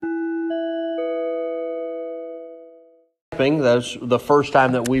camping. That's the first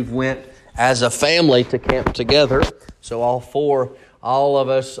time that we've went as a family to camp together. So all four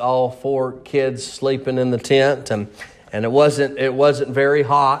kids sleeping in the tent, and it wasn't very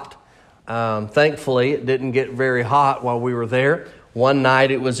hot. Thankfully, it didn't get very hot while we were there. One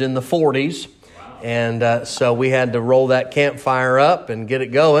night it was in the 40s, and so we had to roll that campfire up and get it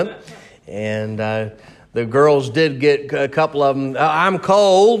going. And the girls did get a couple of them, I'm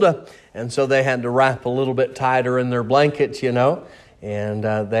cold, and so they had to wrap a little bit tighter in their blankets, and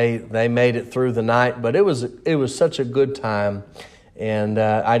they made it through the night. But it was such a good time, and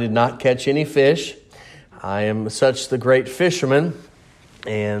I did not catch any fish. I am such the great fisherman,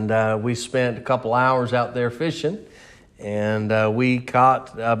 and we spent a couple hours out there fishing, and we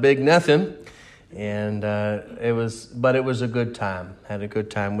caught a big nothing, and it was a good time. Had a good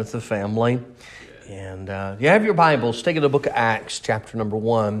time with the family. And you have your Bibles, take it to the book of Acts, chapter number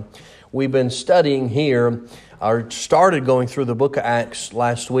 1. We've been studying here, or started going through the book of Acts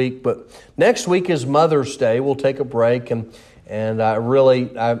last week, but next week is Mother's Day. We'll take a break, and really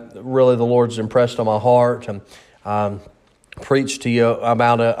the Lord's impressed on my heart and preach to you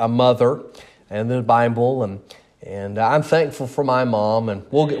about a mother and the Bible, and I'm thankful for my mom, and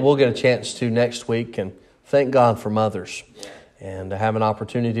we'll get a chance to next week, and thank God for mothers, and to have an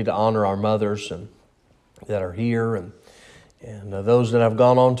opportunity to honor our mothers and that are here, and those that have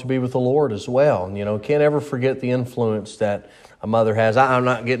gone on to be with the Lord as well. And can't ever forget the influence that a mother has. I'm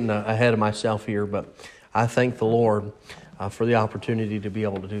not getting ahead of myself here, but I thank the Lord for the opportunity to be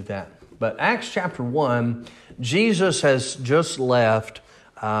able to do that. But Acts chapter 1, Jesus has just left.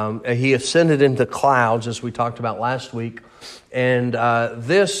 He ascended into clouds, as we talked about last week. And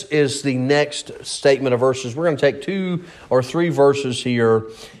this is the next statement of verses. We're going to take 2 or 3 verses here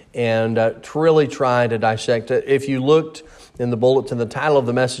and to really try to dissect it. If you looked in the bulletin, the title of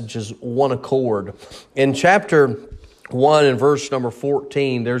the message is One Accord. In chapter 1 and verse number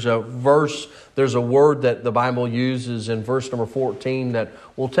 14, there's a word that the Bible uses in verse number 14 that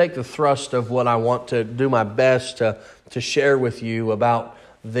will take the thrust of what I want to do my best to share with you about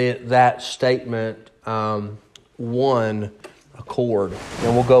that statement, one accord.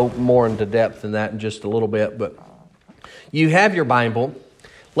 And we'll go more into depth in that in just a little bit. But you have your Bible.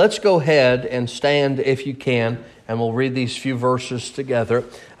 Let's go ahead and stand if you can, and we'll read these few verses together,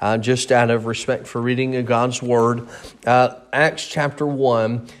 just out of respect for reading God's Word. Acts chapter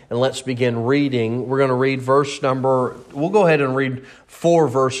 1, and let's begin reading. We're going to read we'll go ahead and read 4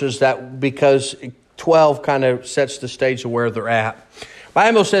 verses, because 12 kind of sets the stage of where they're at.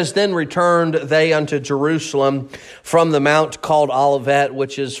 Bible says, Then returned they unto Jerusalem from the mount called Olivet,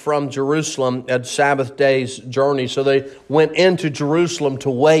 which is from Jerusalem a Sabbath day's journey. So they went into Jerusalem to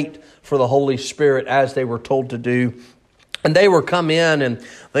wait for the Holy Spirit, as they were told to do. And they were come in, and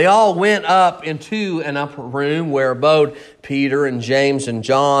they all went up into an upper room where abode Peter and James and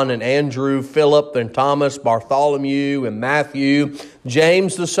John and Andrew, Philip and Thomas, Bartholomew and Matthew,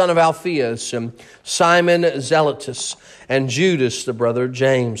 James the son of Alphaeus, and Simon Zelotes, and Judas the brother of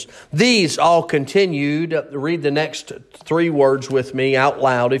James. These all continued, read the next 3 words with me out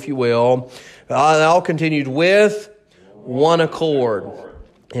loud, if you will. They all continued with one accord,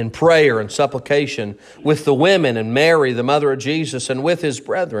 in prayer and supplication, with the women and Mary, the mother of Jesus, and with his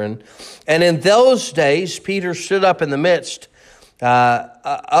brethren. And in those days, Peter stood up in the midst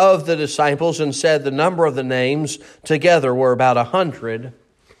of the disciples and said, the number of the names together were about 120.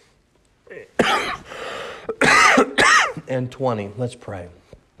 Let's pray.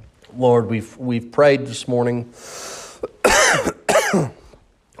 Lord, we've prayed this morning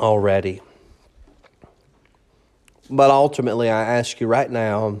already. But ultimately, I ask you right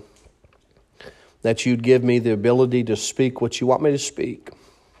now that you'd give me the ability to speak what you want me to speak.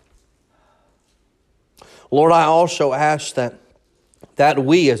 Lord, I also ask that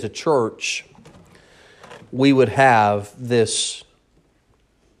we as a church, we would have this,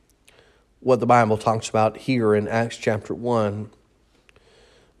 what the Bible talks about here in Acts chapter 1,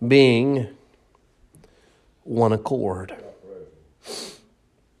 being one accord.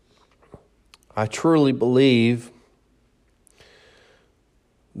 I truly believe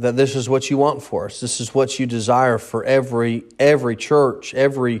that this is what you want for us. This is what you desire for every church,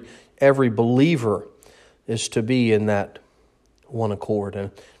 every believer, is to be in that one accord. And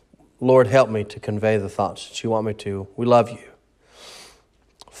Lord, help me to convey the thoughts that you want me to. We love you.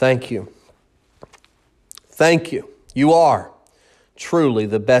 Thank you. Thank you. You are truly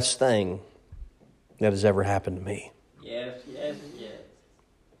the best thing that has ever happened to me. Yes, yes, yes.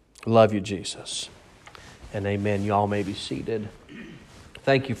 Love you, Jesus. And amen. You all may be seated.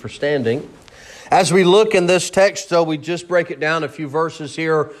 Thank you for standing. As we look in this text, though, we just break it down a few verses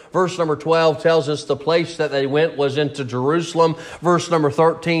here. Verse number 12 tells us the place that they went was into Jerusalem. Verse number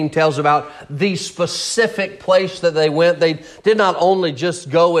 13 tells about the specific place that they went. They did not only just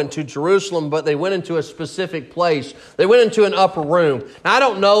go into Jerusalem, but they went into a specific place. They went into an upper room. Now, I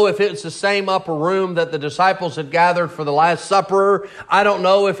don't know if it's the same upper room that the disciples had gathered for the Last Supper. I don't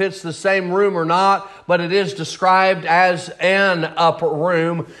know if it's the same room or not, but it is described as an upper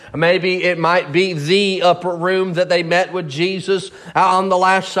room. Maybe it might be the upper room that they met with Jesus on the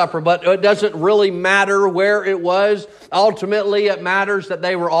Last Supper, but it doesn't really matter where it was. Ultimately, it matters that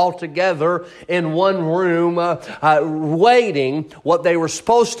they were all together in one room, waiting what they were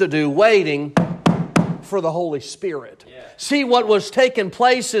supposed to do, waiting for the Holy Spirit. Yeah. See, what was taking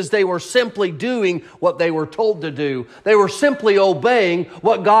place is they were simply doing what they were told to do. They were simply obeying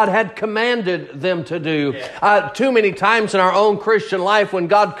what God had commanded them to do. Yeah. Too many times in our own Christian life, when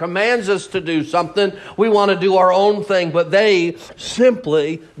God commands us to do something, we want to do our own thing. But they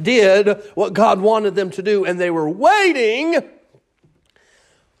simply did what God wanted them to do. And they were waiting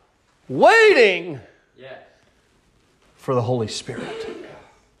for the Holy Spirit.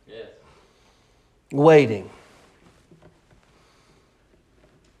 Waiting.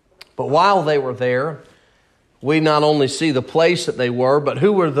 But while they were there, we not only see the place that they were, but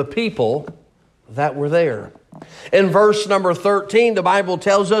who were the people that were there. In verse number 13, the Bible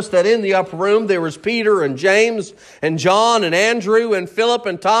tells us that in the upper room there was Peter and James and John and Andrew and Philip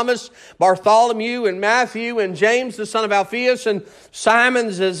and Thomas, Bartholomew and Matthew and James the son of Alphaeus and Simon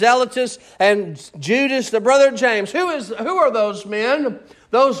the Zealotous and Judas the brother of James. Who are those men?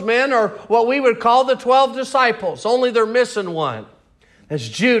 Those men are what we would call the 12 disciples, only they're missing one. That's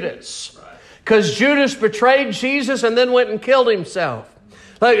Judas. Because Judas betrayed Jesus and then went and killed himself.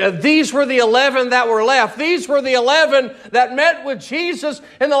 These were the 11 that were left. These were the 11 that met with Jesus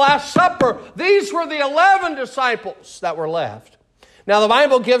in the Last Supper. These were the 11 disciples that were left. Now, the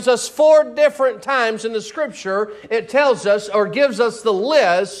Bible gives us 4 different times in the Scripture, it tells us or gives us the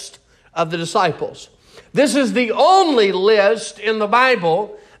list of the disciples. This is the only list in the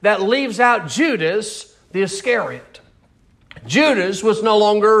Bible that leaves out Judas the Iscariot. Judas was no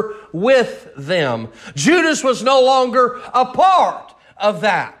longer with them. Judas was no longer a part of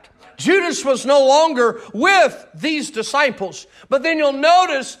that. Judas was no longer with these disciples. But then you'll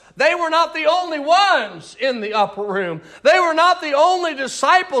notice they were not the only ones in the upper room. They were not the only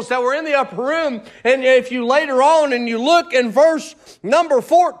disciples that were in the upper room. And if you later on and you look in verse number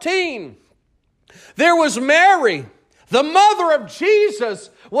 14, there was Mary, the mother of Jesus,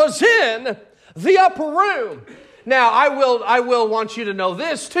 was in the upper room. Now, I will want you to know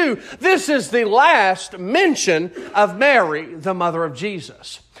this too. This is the last mention of Mary, the mother of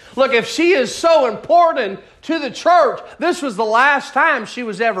Jesus. Look, if she is so important to the church, this was the last time she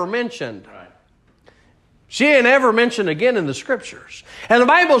was ever mentioned. She ain't ever mentioned again in the Scriptures. And the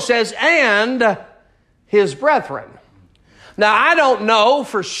Bible says, and his brethren. Now, I don't know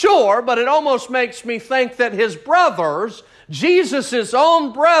for sure, but it almost makes me think that his brothers, Jesus'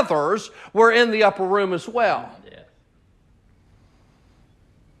 own brothers, were in the upper room as well.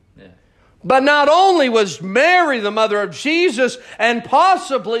 Yeah. But not only was Mary the mother of Jesus and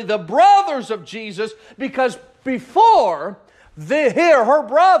possibly the brothers of Jesus, because before her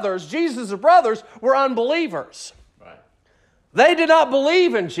brothers, Jesus' brothers, were unbelievers. They did not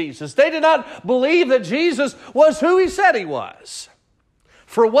believe in Jesus. They did not believe that Jesus was who he said he was.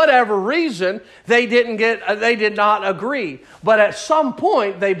 For whatever reason, they did not agree. But at some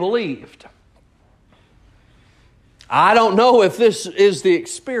point, they believed. I don't know if this is the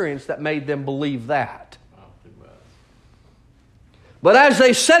experience that made them believe that. But as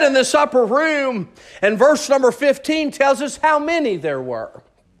they sat in this upper room, and verse number 15 tells us how many there were.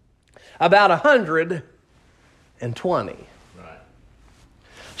 About 120.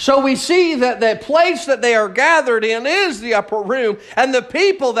 So we see that the place that they are gathered in is the upper room, and the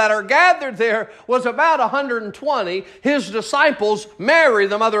people that are gathered there was about 120, his disciples, Mary,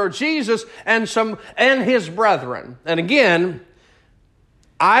 the mother of Jesus, and his brethren. And again,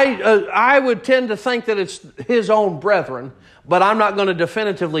 I would tend to think that it's his own brethren, but I'm not going to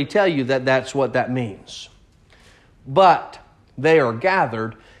definitively tell you that that's what that means. But they are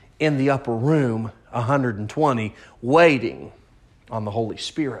gathered in the upper room, 120, waiting on the Holy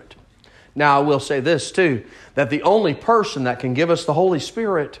Spirit. Now, I will say this too, that the only person that can give us the Holy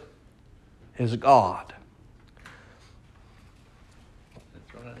Spirit is God.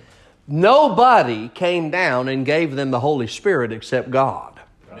 That's right. Nobody came down and gave them the Holy Spirit except God.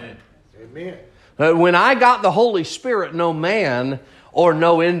 Amen. Amen. When I got the Holy Spirit, no man or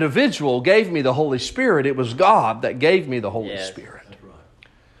no individual gave me the Holy Spirit. It was God that gave me the Holy Spirit.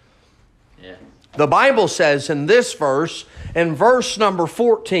 The Bible says in this verse, in verse number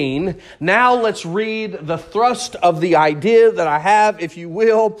 14, now let's read the thrust of the idea that I have, if you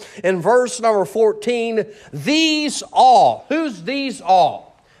will. In verse number 14, these all. Who's these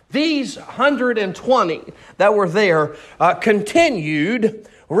all? These 120 that were there continued.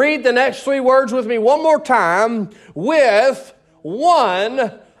 Read the next three words with me one more time. With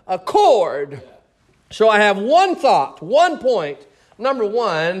one accord. So I have one thought, one point. Number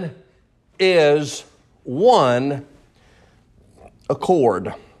one is one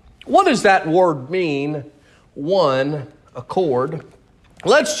accord. What does that word mean? One accord.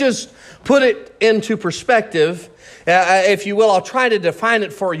 Let's just put it into perspective. If you will, I'll try to define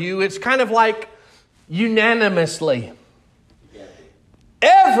it for you. It's kind of like unanimously.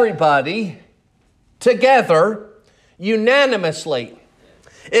 Everybody together unanimously.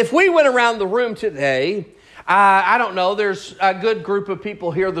 If we went around the room today, I don't know, there's a good group of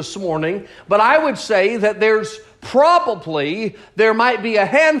people here this morning, but I would say that there might be a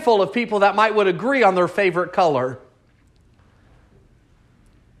handful of people that would agree on their favorite color.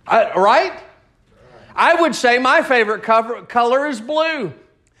 Right? I would say my favorite color is blue.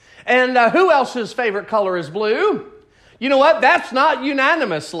 And who else's favorite color is blue? You know what? That's not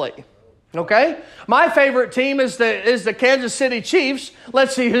unanimously. Okay? My favorite team is the Kansas City Chiefs.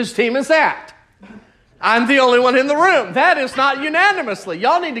 Let's see whose team is that. I'm the only one in the room. That is not unanimously.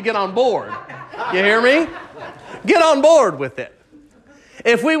 Y'all need to get on board. You hear me? Get on board with it.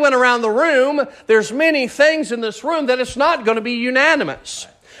 If we went around the room, there's many things in this room that it's not going to be unanimous.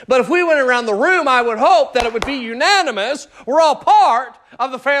 But if we went around the room, I would hope that it would be unanimous. We're all part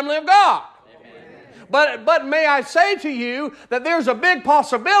of the family of God. But may I say to you that there's a big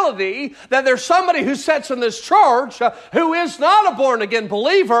possibility that there's somebody who sits in this church who is not a born-again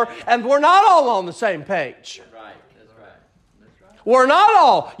believer, and we're not all on the same page. That's right. That's right. That's right. We're not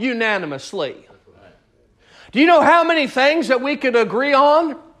all unanimously. Do you know how many things that we could agree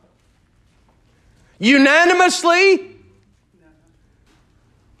on? Unanimously?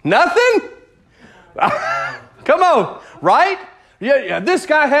 Nothing? Come on, right? Yeah, this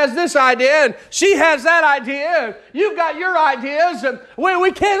guy has this idea, and she has that idea. You've got your ideas, and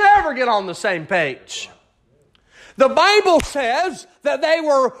we can't ever get on the same page. The Bible says that they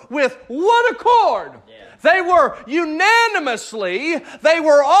were with one accord. Yeah. They were unanimously, they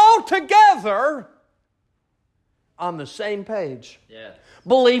were all together on the same page. Yeah.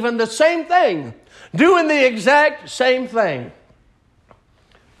 Believing the same thing. Doing the exact same thing.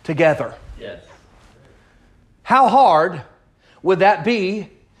 Together. Yes. How hard would that be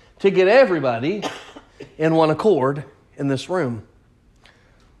to get everybody in one accord in this room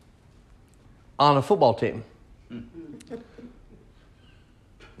on a football team,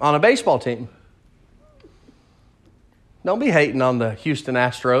 on a baseball team? Don't be hating on the Houston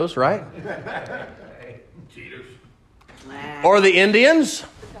Astros, right? Or the Indians?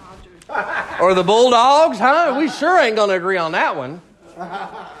 Or the Bulldogs? Huh? We sure ain't going to agree on that one.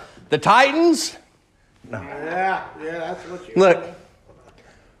 The Titans? No. Yeah, that's what you Look,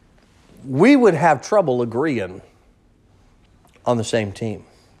 we would have trouble agreeing on the same team.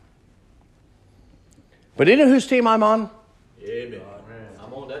 But you know whose team I'm on? Amen.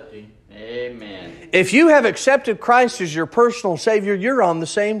 I'm on that team. Amen. If you have accepted Christ as your personal Savior, you're on the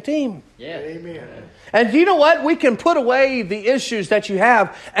same team. Yes. Amen. And you know what? We can put away the issues that you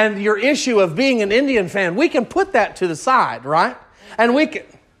have and your issue of being an Indian fan. We can put that to the side, right? And we can...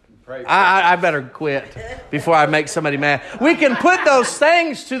 I better quit before I make somebody mad. We can put those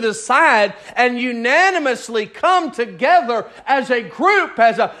things to the side and unanimously come together as a group,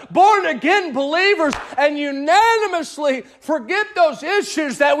 as a born-again believers, and unanimously forget those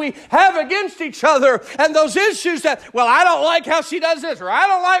issues that we have against each other and those issues that, well, I don't like how she does this, or I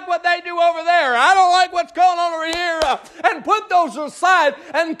don't like what they do over there, or I don't like what's going on over here, and put those aside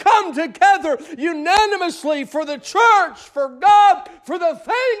and come together unanimously for the church, for God, for the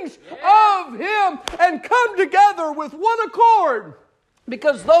things of Him, and come together with one accord.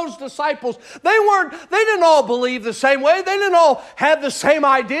 Because those disciples, they didn't all believe the same way. They didn't all have the same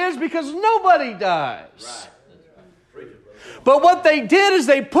ideas, because nobody does. Right. But what they did is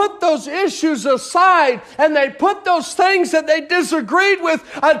they put those issues aside, and they put those things that they disagreed with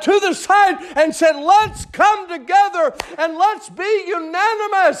to the side and said, let's come together and let's be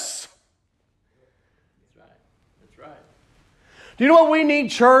unanimous. Do you know what we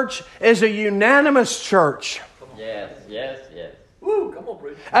need, church? Is a unanimous church. Yes. Woo, come on,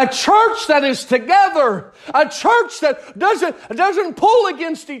 preacher. A church that is together. A church that doesn't pull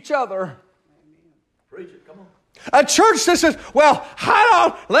against each other. Preach it, come on. A church that says, well,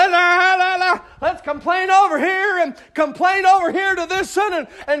 let's complain over here and complain over here to this son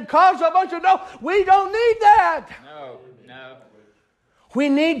and cause a bunch of no. We don't need that. No. We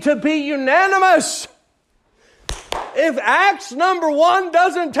need to be unanimous. If Acts number 1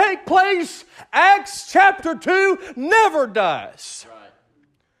 doesn't take place, Acts chapter 2 never does. Right.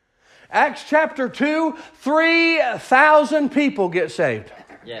 Acts chapter 2, 3,000 people get saved.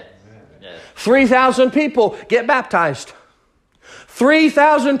 Yes. 3,000 people get baptized.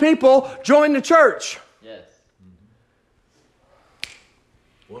 3,000 people join the church. Yes.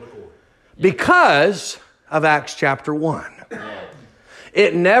 Because of Acts chapter 1. Yes.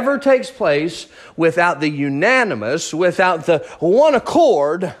 It never takes place without the unanimous, without the one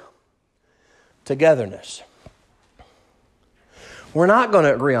accord togetherness. We're not going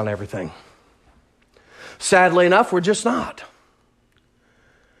to agree on everything. Sadly enough, we're just not.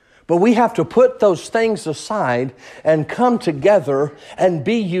 But we have to put those things aside and come together and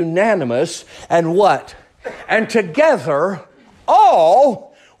be unanimous and what? And together,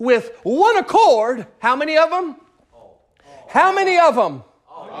 all with one accord. How many of them? How many of them?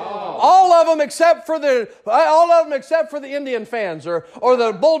 All of them except for the Indian fans or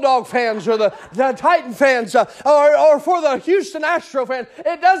the Bulldog fans or the Titan fans or for the Houston Astro fans.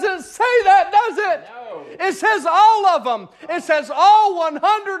 It doesn't say that, does it? No. It says all of them. It says all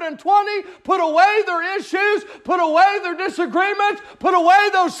 120 put away their issues, put away their disagreements, put away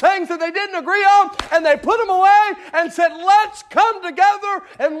those things that they didn't agree on, and they put them away and said, let's come together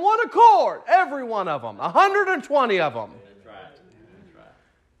in one accord. Every one of them. 120 of them.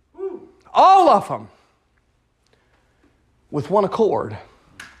 All of them with one accord.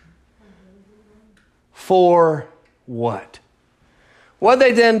 For what? What did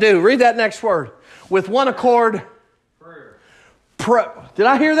they then do? Read that next word. With one accord. Prayer. Did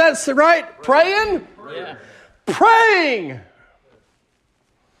I hear that right? Praying? Yeah. Praying.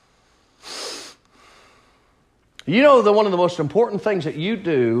 You know one of the most important things that you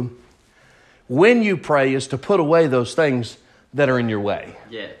do when you pray is to put away those things that are in your way.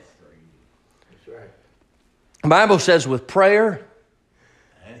 Yes. The Bible says with prayer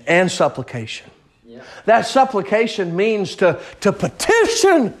and supplication. Yeah. That supplication means to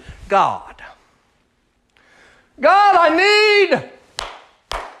petition God. God, I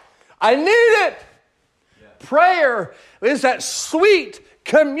need it. Yeah. Prayer is that sweet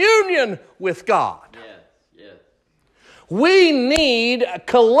communion with God. Yes. We need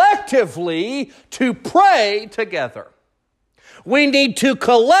collectively to pray together. We need to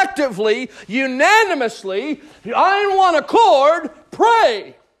collectively, unanimously, in one accord,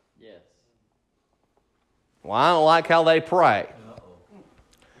 pray. Yes. Well, I don't like how they pray.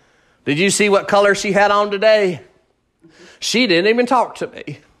 Did you see what color she had on today? She didn't even talk to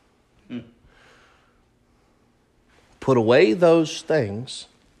me. Put away those things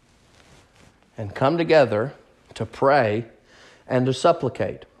and come together to pray and to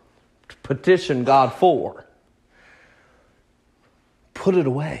supplicate, to petition God for. Put it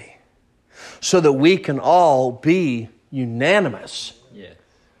away so that we can all be unanimous. Yes.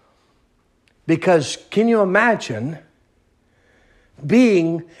 Because can you imagine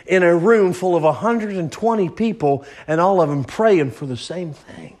being in a room full of 120 people and all of them praying for the same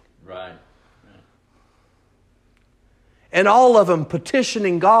thing? Right. And all of them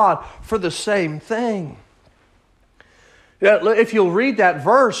petitioning God for the same thing. If you'll read that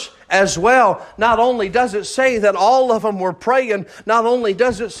verse as well, not only does it say that all of them were praying, not only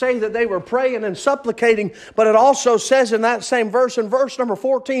does it say that they were praying and supplicating, but it also says in that same verse, in verse number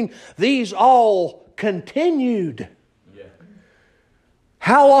 14, these all continued. Yeah.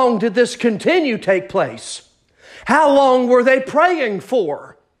 How long did this continue take place? How long were they praying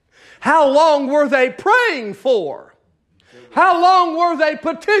for? How long were they praying for? How long were they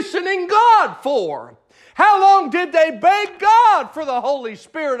petitioning God for? How long did they beg God for the Holy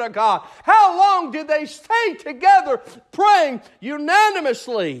Spirit of God? How long did they stay together praying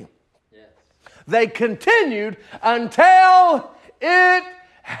unanimously? Yes. They continued until it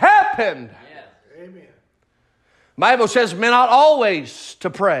happened. Yes. Amen. Bible says men ought always to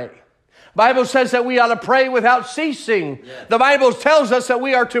pray. Bible says that we ought to pray without ceasing. Yes. The Bible tells us that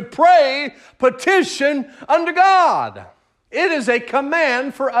we are to pray, petition unto God. It is a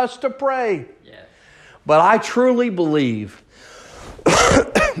command for us to pray. Yes. But I truly believe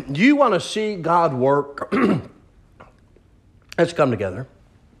you want to see God work. Let's come together.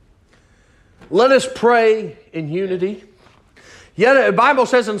 Let us pray in unity. Yet the Bible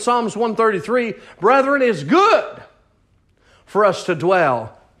says in Psalms 133, brethren, it is good for us to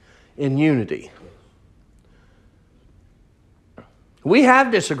dwell in unity. We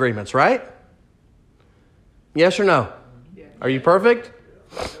have disagreements, right? Yes or no? Yeah. Are you perfect?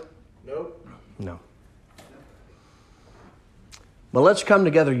 Nope. No. But let's come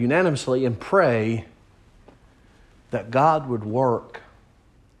together unanimously and pray that God would work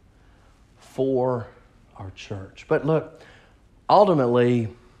for our church. But look, ultimately,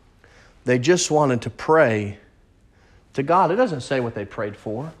 they just wanted to pray to God. It doesn't say what they prayed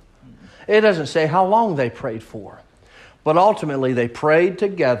for. It doesn't say how long they prayed for. But ultimately, they prayed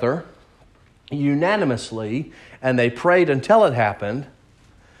together unanimously, and they prayed until it happened.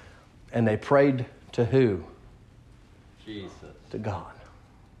 And they prayed to who? Jesus. To God.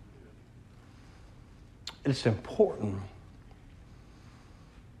 It's important.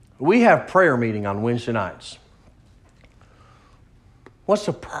 We have prayer meeting on Wednesday nights. What's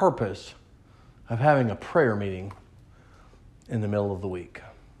the purpose of having a prayer meeting in the middle of the week?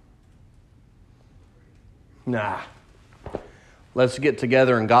 Nah. Let's get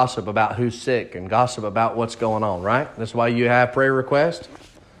together and gossip about who's sick and gossip about what's going on, right? That's why you have prayer requests.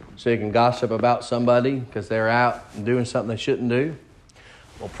 So you can gossip about somebody because they're out and doing something they shouldn't do.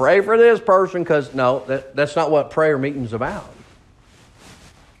 Well, pray for this person because, no, that's not what prayer meeting's about.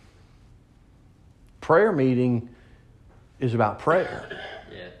 Prayer meeting is about prayer.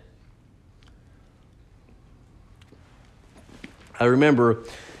 Yeah. I remember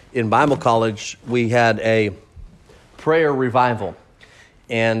in Bible college, we had a prayer revival.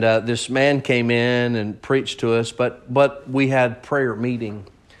 And this man came in and preached to us, but we had prayer meeting.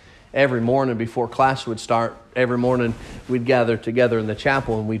 Every morning before class would start, every morning we'd gather together in the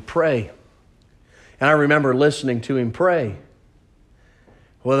chapel and we'd pray. And I remember listening to him pray.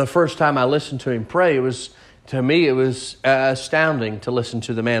 Well, the first time I listened to him pray, to me it was astounding to listen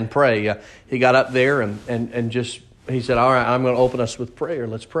to the man pray. He got up there and just, he said, all right, I'm going to open us with prayer.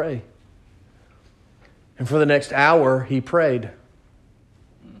 Let's pray. And for the next hour, he prayed.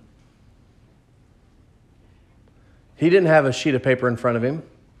 He didn't have a sheet of paper in front of him.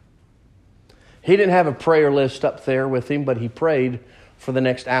 He didn't have a prayer list up there with him, but he prayed for the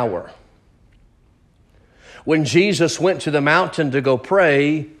next hour. When Jesus went to the mountain to go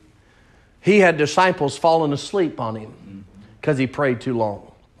pray, he had disciples falling asleep on him because he prayed too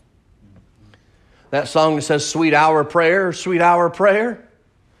long. That song that says, sweet hour prayer, sweet hour prayer.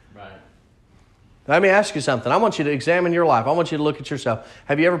 Right. Let me ask you something. I want you to examine your life. I want you to look at yourself.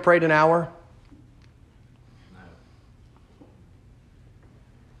 Have you ever prayed an hour?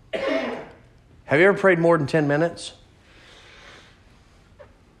 Have you ever prayed more than 10 minutes?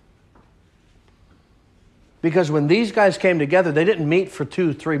 Because when these guys came together, they didn't meet for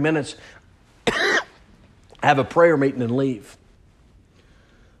 2-3 minutes, have a prayer meeting and leave.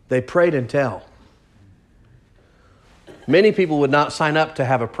 They prayed until. Many people would not sign up to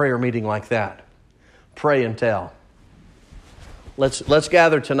have a prayer meeting like that. Pray until. Let's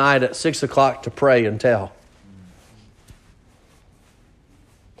gather tonight at 6 o'clock to pray until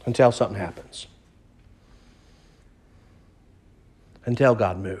something happens. Until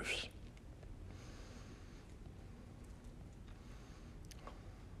God moves.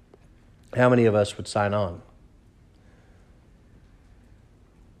 How many of us would sign on?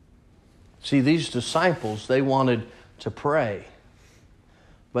 See, these disciples, they wanted to pray.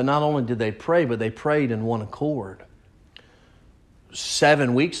 But not only did they pray, but they prayed in one accord.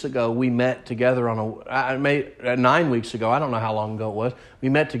 7 weeks ago, we met together 9 weeks ago, I don't know how long ago it was, we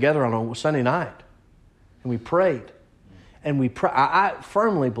met together on a Sunday night. And we prayed. And I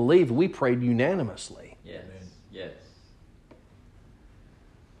firmly believe we prayed unanimously. Yes. Yes.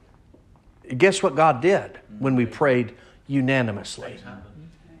 Guess what God did when we prayed unanimously?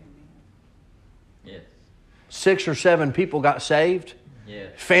 Yes. 6 or 7 people got saved.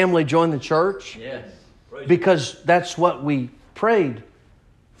 Yes. Family joined the church. Yes. Because that's what we prayed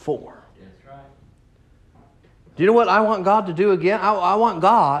for. That's right. Do you know what I want God to do again? I want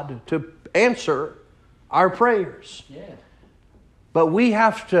God to answer our prayers. Yes. But we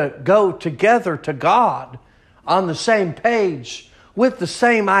have to go together to God on the same page, with the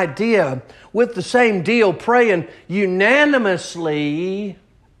same idea, with the same deal, praying unanimously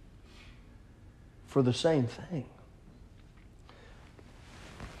for the same thing.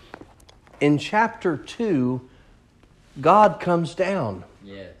 In chapter 2, God comes down.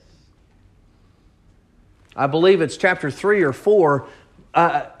 Yes. I believe it's chapter 3 or 4.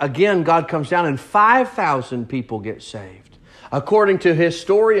 Again, God comes down and 5,000 people get saved. According to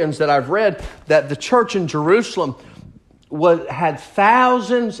historians that I've read, that the church in Jerusalem had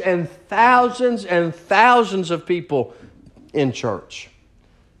thousands and thousands and thousands of people in church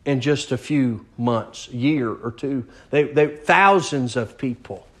in just a few months, year or two. They thousands of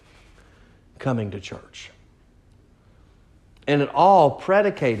people coming to church. And it all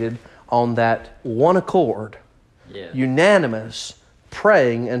predicated on that one accord, unanimous,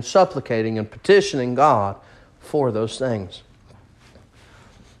 praying and supplicating and petitioning God for those things.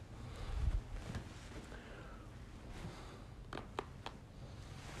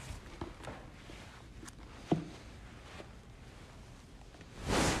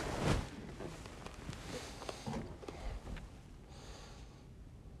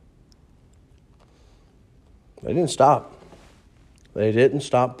 They didn't stop. They didn't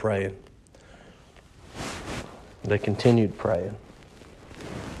stop praying. They continued praying.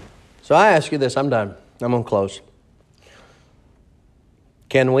 So I ask you this. I'm done. I'm going to close.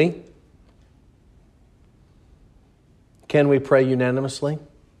 Can we pray unanimously?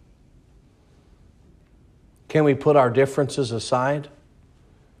 Can we put our differences aside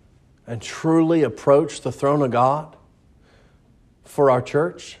and truly approach the throne of God for our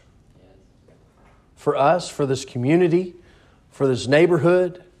church? For us, for this community, for this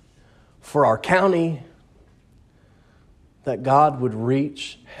neighborhood, for our county, that God would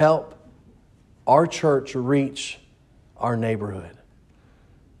help our church reach our neighborhood.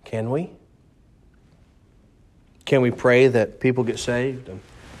 Can we? Can we pray that people get saved and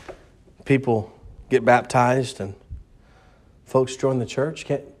people get baptized and folks join the church?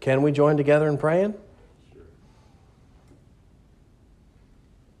 Can we join together in praying?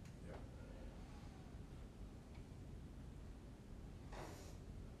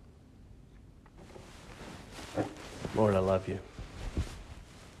 Lord, I love you.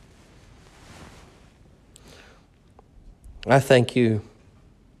 I thank you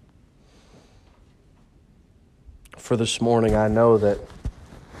for this morning. I know that,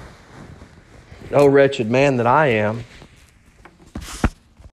 oh wretched man that I am,